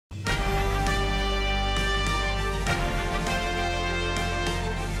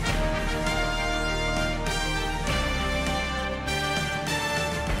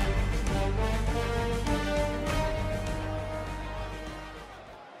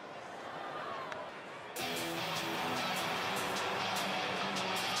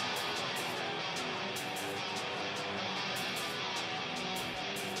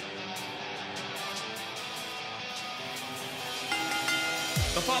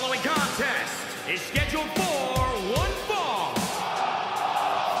The following contest is scheduled for one fall.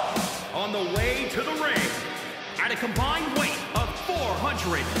 On the way to the ring, at a combined weight of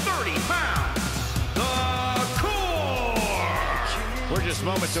 430 pounds, the Core! We're just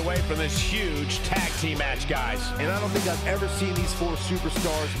moments away from this huge tag team match, guys. And I don't think I've ever seen these four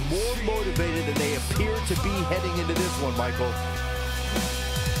superstars more motivated than they appear to be heading into this one, Michael.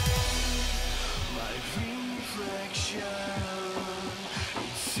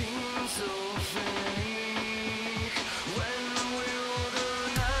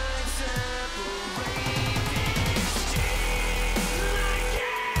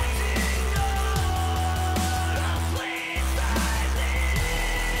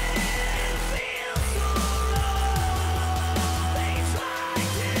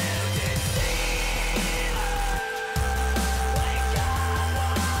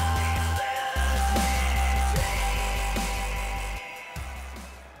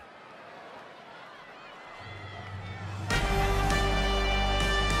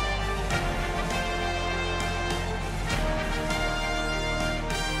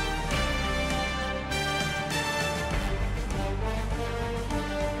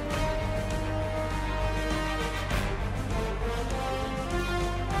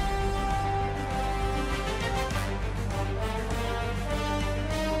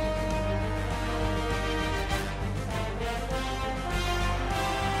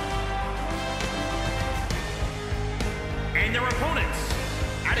 And their opponents,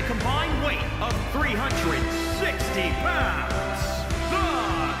 at a combined weight of 360 pounds, the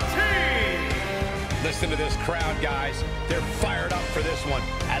Team! Listen to this crowd, guys. They're fired up for this one.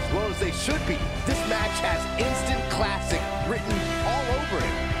 As well as they should be. This match has instant classic written all over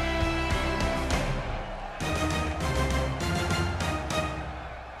it.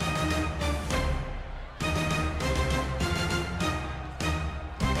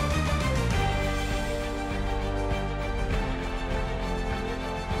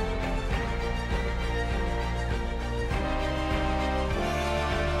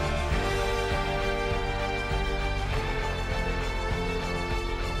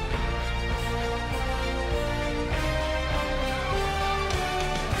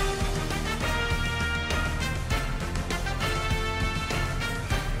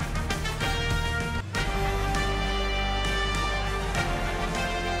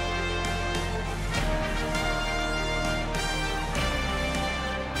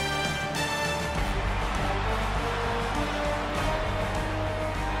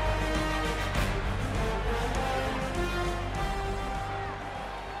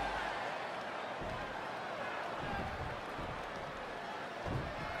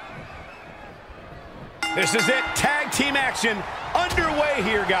 This is it. Tag team action underway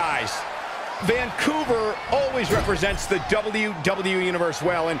here, guys. Vancouver always represents the WWE Universe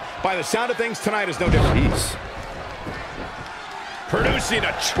well, and by the sound of things, tonight is no different. He's producing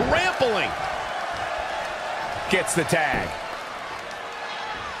a trampling. Gets the tag.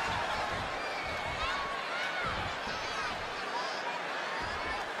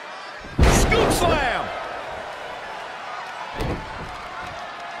 Scoop slam.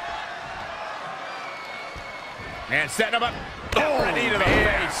 And setting him up. Oh, a knee to the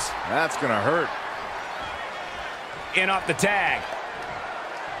face. That's gonna hurt. In off the tag.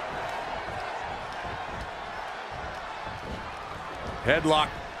 Headlock.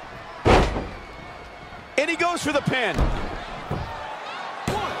 And he goes for the pin.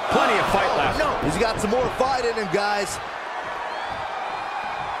 Plenty of fight left. No, he's got some more fight in him, guys.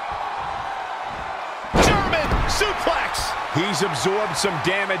 German suplex. He's absorbed some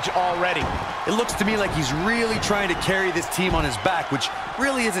damage already. It looks to me like he's really trying to carry this team on his back, which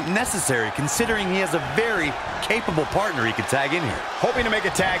really isn't necessary considering he has a very capable partner he could tag in here. Hoping to make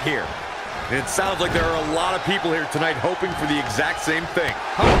a tag here. It sounds like there are a lot of people here tonight hoping for the exact same thing.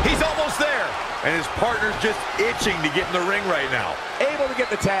 He's almost there. And his partner's just itching to get in the ring right now. Able to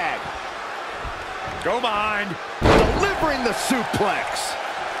get the tag. Go behind. Delivering the suplex.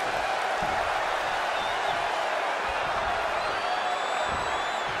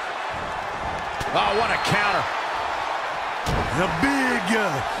 Oh, what a counter. The big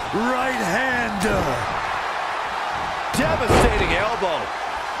right hand. Devastating elbow.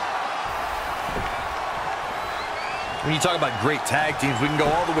 When you talk about great tag teams, we can go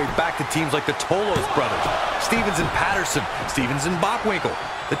all the way back to teams like the Tolos brothers, Stevens and Patterson, Stevens and Bockwinkel,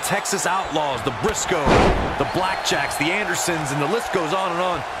 the Texas Outlaws, the Briscoe, the Blackjacks, the Andersons, and the list goes on and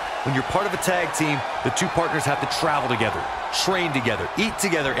on. When you're part of a tag team, the two partners have to travel together, train together, eat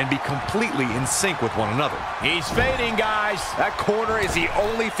together, and be completely in sync with one another. He's fading, guys. That corner is the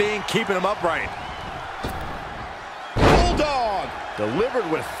only thing keeping him upright. Bulldog. Delivered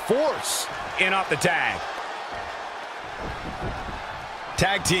with force. In off the tag.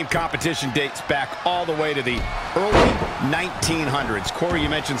 Tag team competition dates back all the way to the early 1900s. Corey, you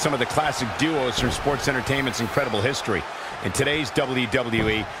mentioned some of the classic duos from sports entertainment's incredible history. In today's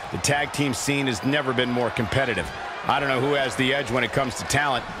WWE, the tag team scene has never been more competitive. I don't know who has the edge when it comes to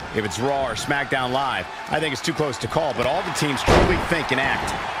talent, if it's Raw or SmackDown Live. I think it's too close to call, but all the teams truly think and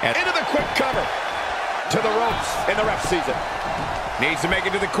act. Into the quick cover. To the ropes, and the ref sees it. Needs to make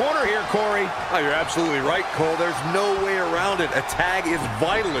it to the corner here, Corey. Oh, you're absolutely right, Cole. There's no way around it. A tag is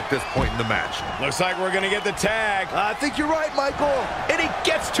vital at this point in the match. Looks like we're going to get the tag. I think you're right, Michael. And he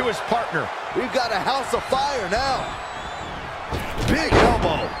gets to his partner. We've got a house of fire now. Big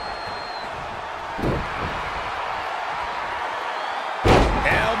elbow.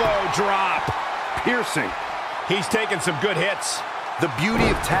 Elbow drop. Piercing. He's taking some good hits. The beauty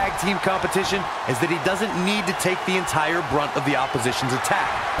of tag team competition is that he doesn't need to take the entire brunt of the opposition's attack,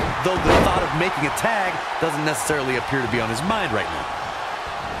 though the thought of making a tag doesn't necessarily appear to be on his mind right now.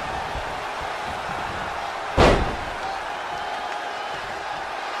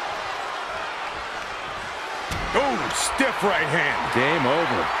 Oh, stiff right hand. Game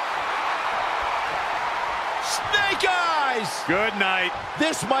over. Snake eyes! Good night.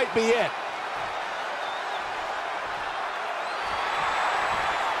 This might be it.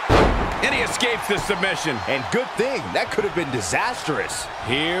 And he escapes the submission. And good thing. That could have been disastrous.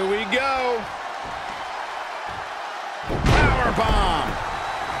 Here we go. Powerbomb.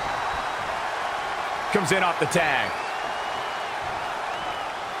 Comes in off the tag.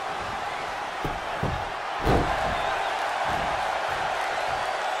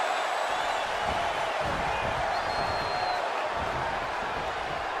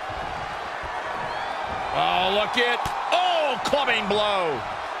 Oh, look it. Oh, clubbing blow.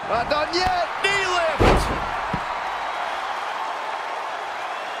 Not done yet. Knee lift.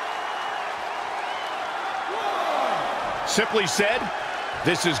 Simply said,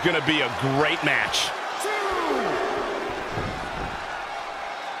 this is going to be a great match.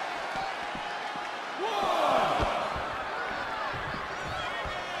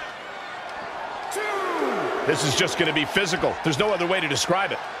 This is just going to be physical. There's no other way to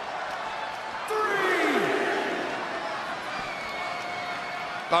describe it.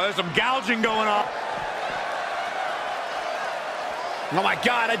 Oh, there's some gouging going on. Oh, my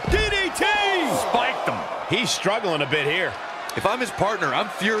God, a DDT! Spiked him. He's struggling a bit here. If I'm his partner, I'm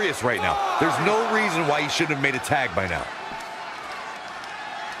furious right now. There's no reason why he shouldn't have made a tag by now.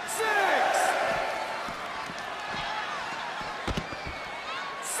 6,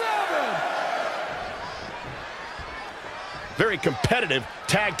 7. Very competitive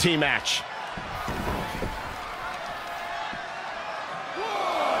tag team match.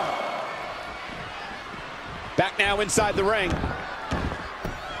 Back now inside the ring.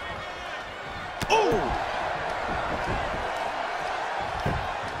 Oh!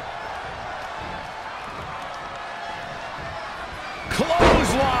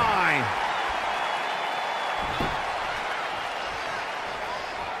 Clothesline!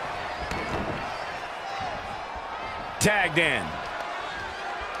 Tagged in.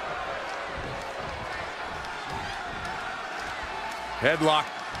 Headlock.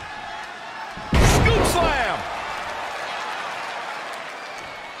 Scoop slam!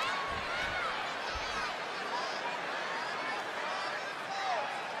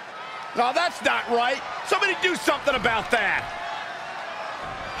 No, that's not right. Somebody do something about that.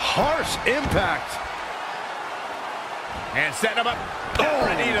 Harsh impact. And setting him up. Oh,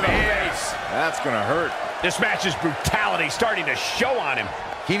 a knee to the face. That's going to hurt. This match's brutality starting to show on him.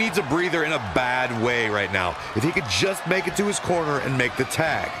 He needs a breather in a bad way right now. If he could just make it to his corner and make the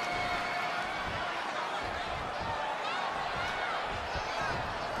tag.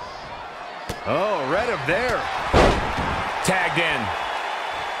 Oh, read him there. Tagged in.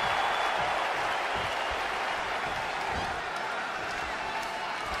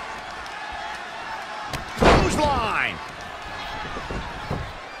 Clothesline.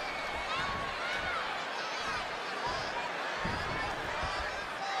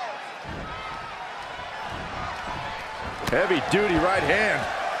 Heavy duty right hand.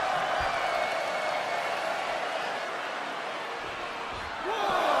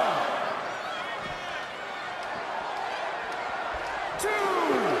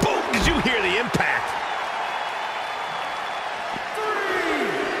 Boom! Did you hear the impact?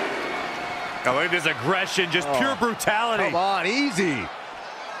 Oh, look at this aggression, just pure brutality. Come on, easy.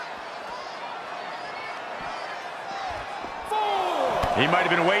 4. He might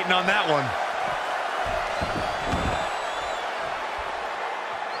have been waiting on that one.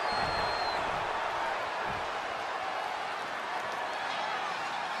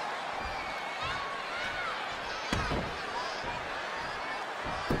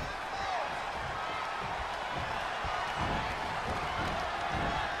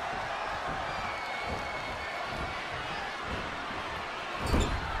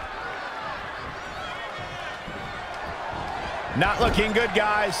 Not looking good,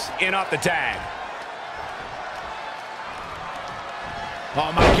 guys. In off the tag.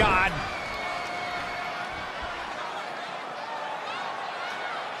 Oh, my God.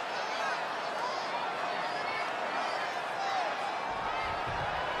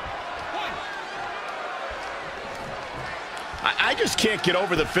 I just can't get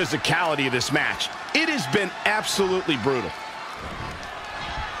over the physicality of this match. It has been absolutely brutal.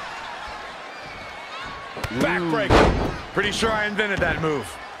 Backbreaker. Pretty sure I invented that move.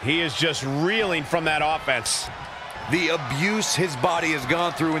 He is just reeling from that offense. The abuse his body has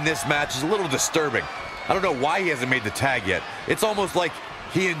gone through in this match is a little disturbing. I don't know why he hasn't made the tag yet. It's almost like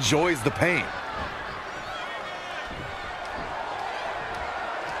he enjoys the pain.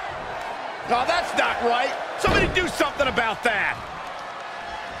 Oh, that's not right. Somebody do something about that.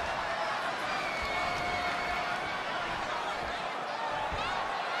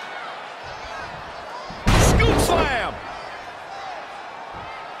 Scoop slam.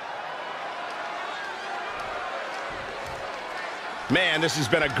 Man, this has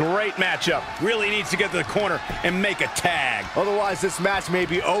been a great matchup. Really needs to get to the corner and make a tag. Otherwise, this match may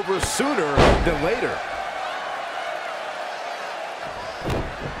be over sooner than later.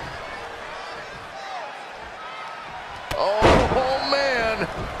 Oh, man.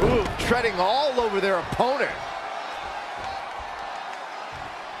 Ooh, treading all over their opponent.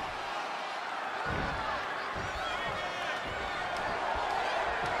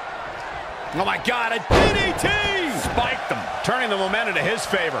 Oh, my God, a DDT! Spiked them, turning the momentum to his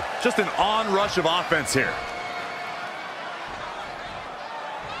favor. Just an onrush of offense here.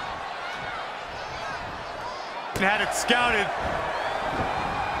 Had it scouted.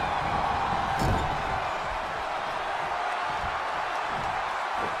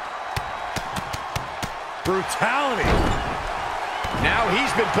 Brutality. Now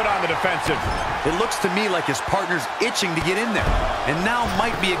he's been put on the defensive. It looks to me like his partner's itching to get in there. And now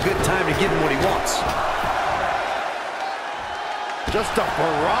might be a good time to give him what he wants. Just a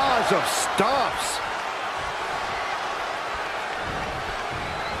barrage of stomps.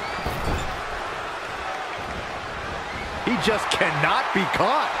 He just cannot be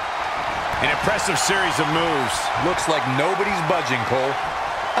caught. An impressive series of moves. Looks like nobody's budging, Cole.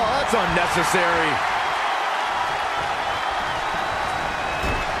 Oh, that's unnecessary.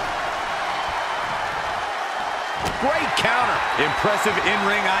 Great counter. Impressive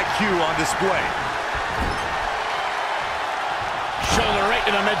in-ring IQ on display. Shoulder right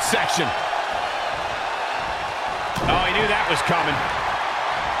to the midsection. Oh, he knew that was coming.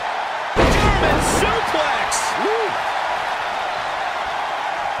 German suplex. Woo.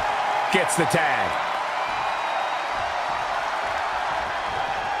 Gets the tag.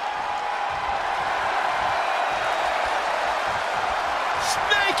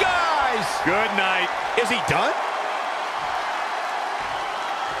 Snake eyes. Good night. Is he done?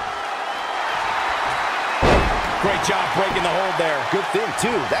 Great job breaking the hold there. Good thing,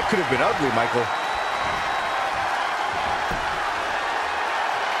 too. That could have been ugly, Michael.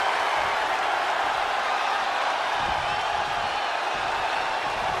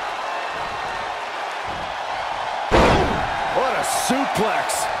 What a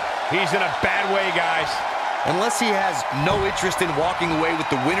suplex. He's in a bad way, guys. Unless he has no interest in walking away with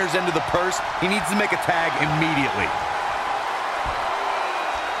the winner's end of the purse, he needs to make a tag immediately.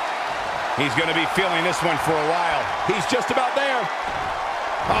 He's going to be feeling this one for a while. He's just about there.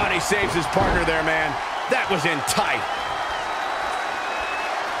 Oh, and he saves his partner there, man. That was in tight.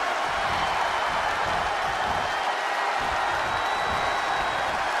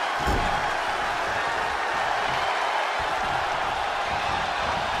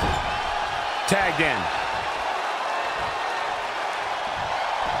 Tagged in.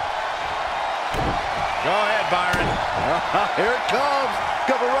 Go ahead, Byron. Here it comes.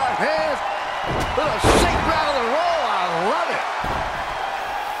 Couple right hands. Little shake, rattle, and roll. I love it.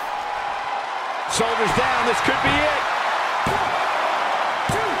 Shoulders down. This could be it.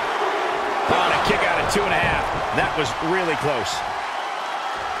 Oh, and a kick out at 2.5. That was really close.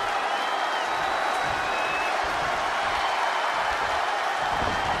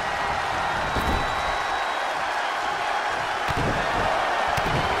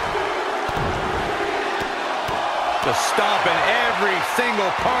 The stomp in every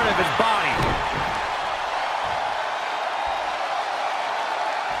single part of his body.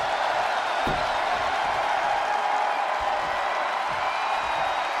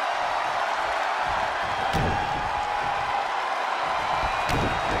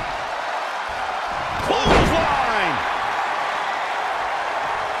 Clothesline.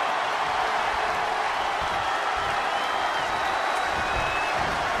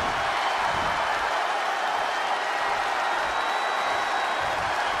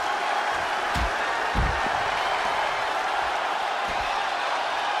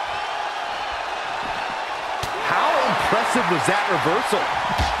 was that reversal?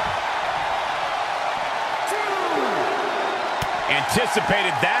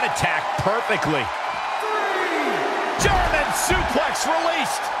 Anticipated that attack perfectly. German suplex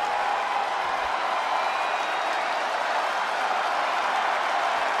released.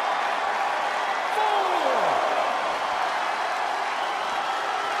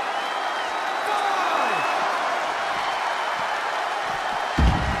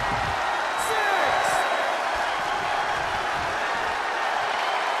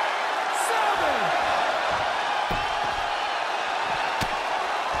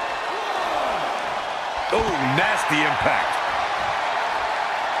 Oh, nasty impact.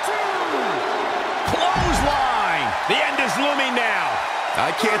 Clothesline. The end is looming now.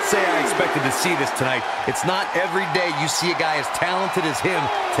 I can't say I expected to see this tonight. It's not every day you see a guy as talented as him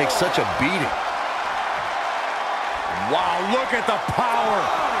take such a beating. Wow, look at the power.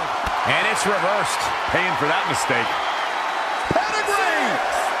 And it's reversed. Paying for that mistake. Pedigree.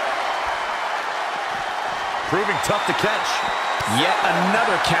 Proving tough to catch. Yet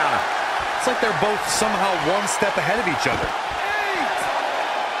another counter. It's like they're both somehow one step ahead of each other. 9,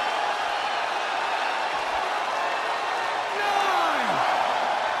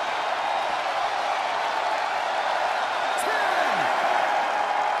 10,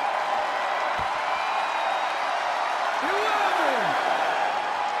 11,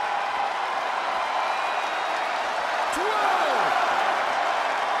 12.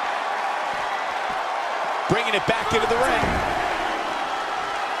 Bringing it back into the ring.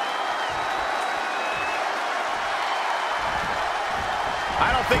 I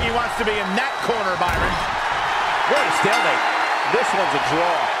don't think he wants to be in that corner, Byron. What a stalemate. This one's a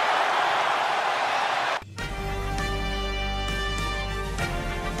draw.